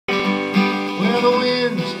Well, the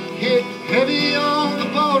winds hit heavy on the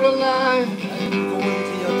borderline.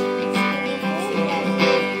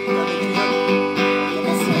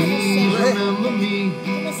 Please remember me,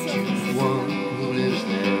 the one who lives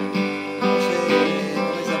there.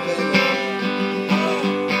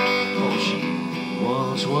 Oh, she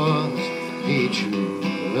once was a true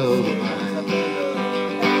love of mine.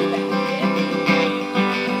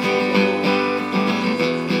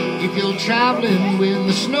 If you're traveling when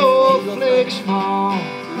the snowflakes fall,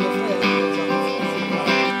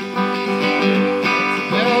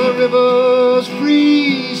 well, the river's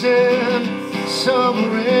freezing,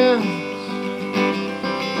 summer ends.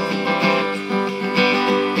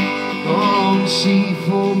 On the sea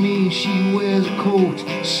for me, she wears a coat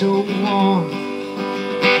so warm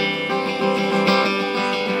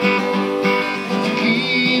to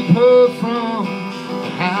keep her from the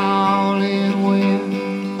howling wind.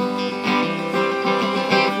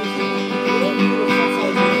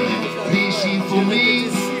 Reece for me,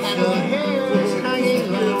 and her hair is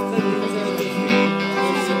hanging low.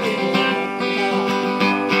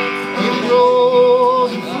 It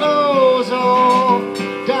rolls and flows all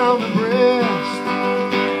down the breast.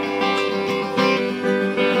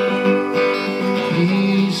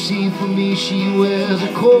 Reece for me, she wears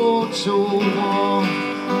a coat so warm.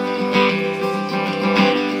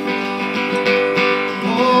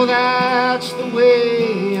 Oh, that's the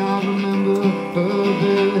way I remember her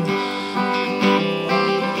best.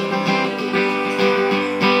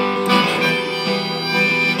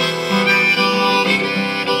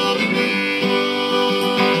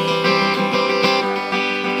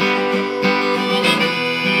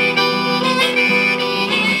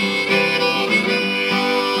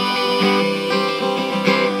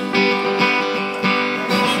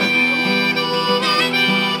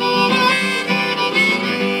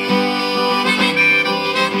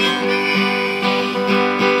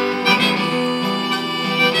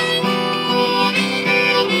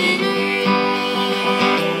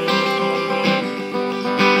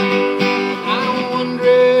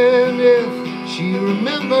 She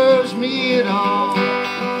remembers me at all.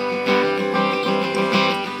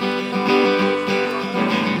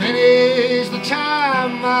 Many's the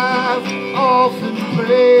time I've often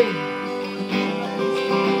prayed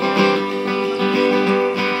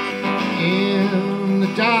in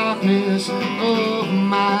the darkness of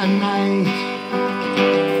my night,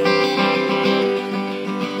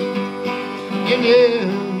 and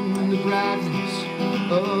in the brightness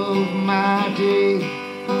of my day.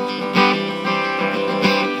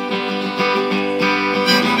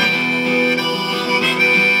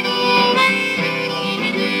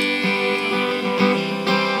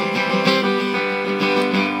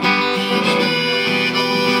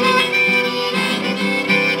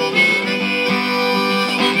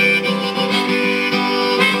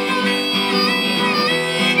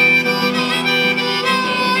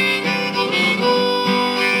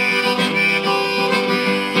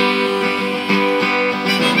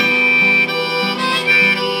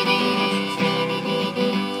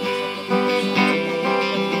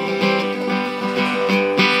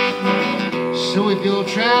 So if you're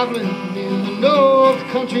traveling in the North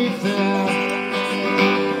Country Fair,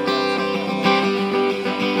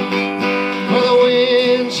 where the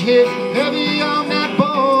winds hit heavy on that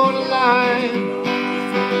borderline,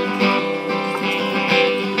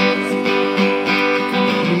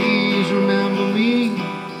 please remember me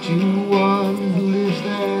to one who lives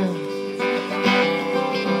there.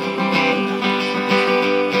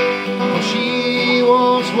 For she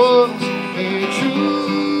once was a true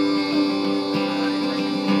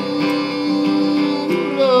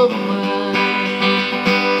love of mine.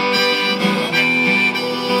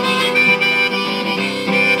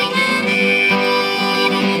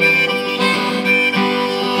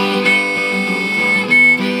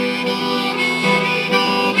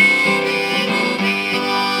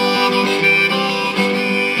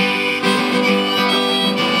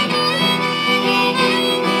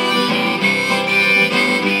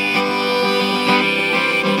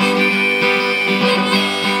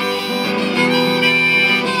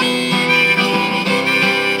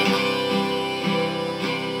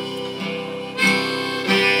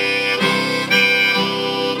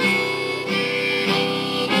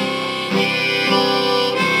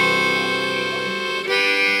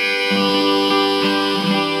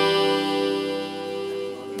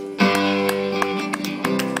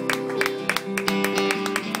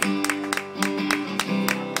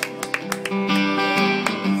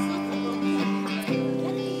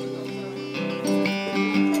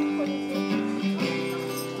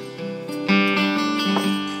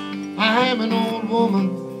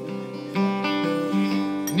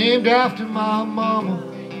 named after my mama.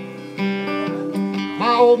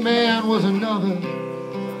 My old man was another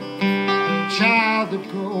child that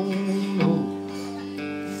grown old.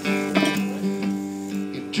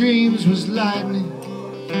 If dreams was lightning,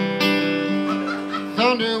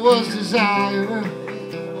 thunder was desire,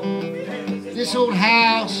 this old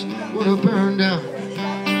house would have burned down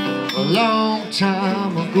a long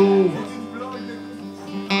time ago.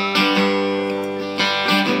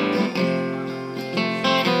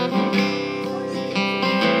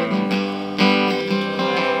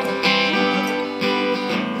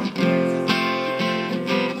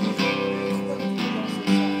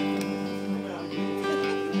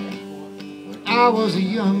 I was a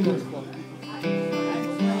young girl,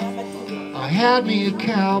 I had me a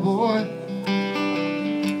cowboy.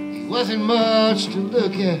 He wasn't much to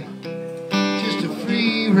look at, just a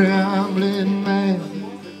free rambling man.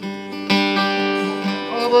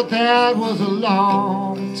 Oh, but that was a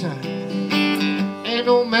long time, and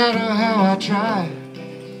no matter how I tried,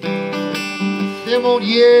 them old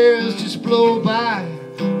years just blow by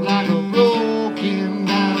like a broken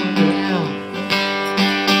down dam.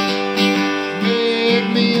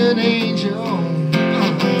 An angel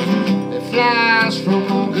that flies from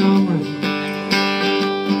Montgomery,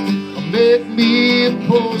 make me a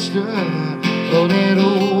poster of that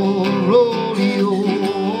old rodeo.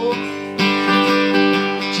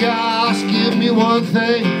 Just give me one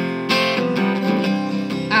thing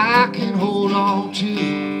I can hold on to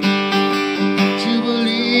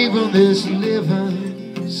believe in this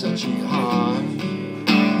living such a hard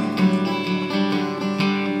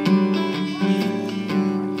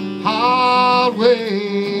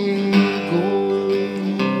way to go.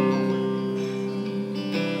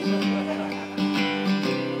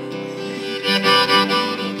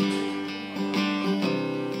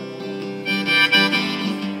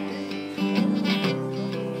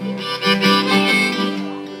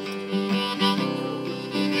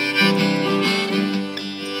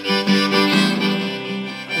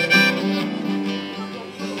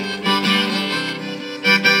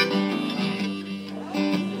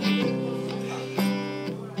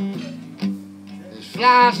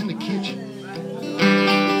 Flies in the kitchen,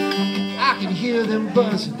 I can hear them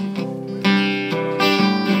buzzing,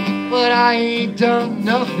 but I ain't done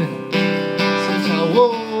nothing since I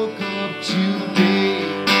woke up today.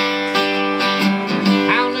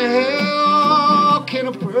 How in the hell can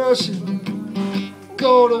a person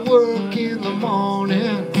go to work in the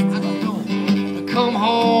morning, I don't know, come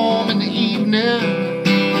home in the evening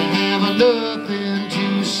and have nothing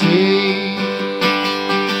to say?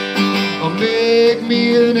 Make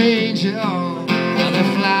me an angel that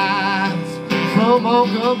flies from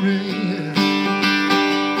Montgomery.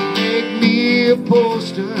 Make me a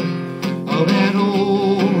poster of that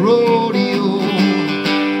old rodeo.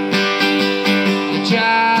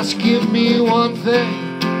 Just give me one thing,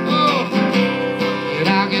 oh, that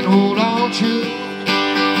I can hold on to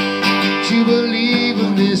believe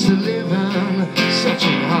in this living such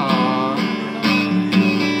a hard.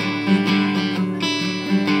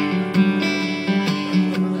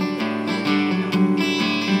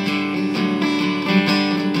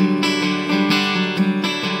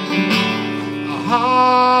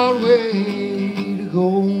 Hard way to go.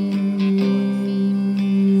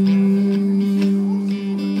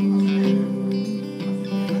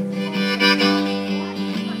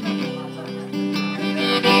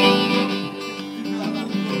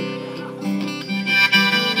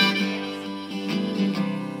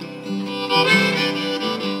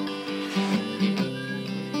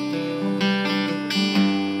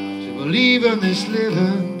 To believe in this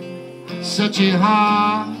living such a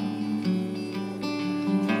hard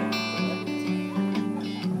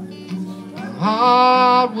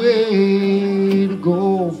way to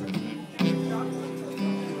go.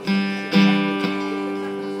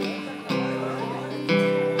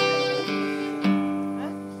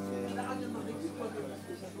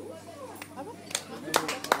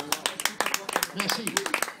 Merci.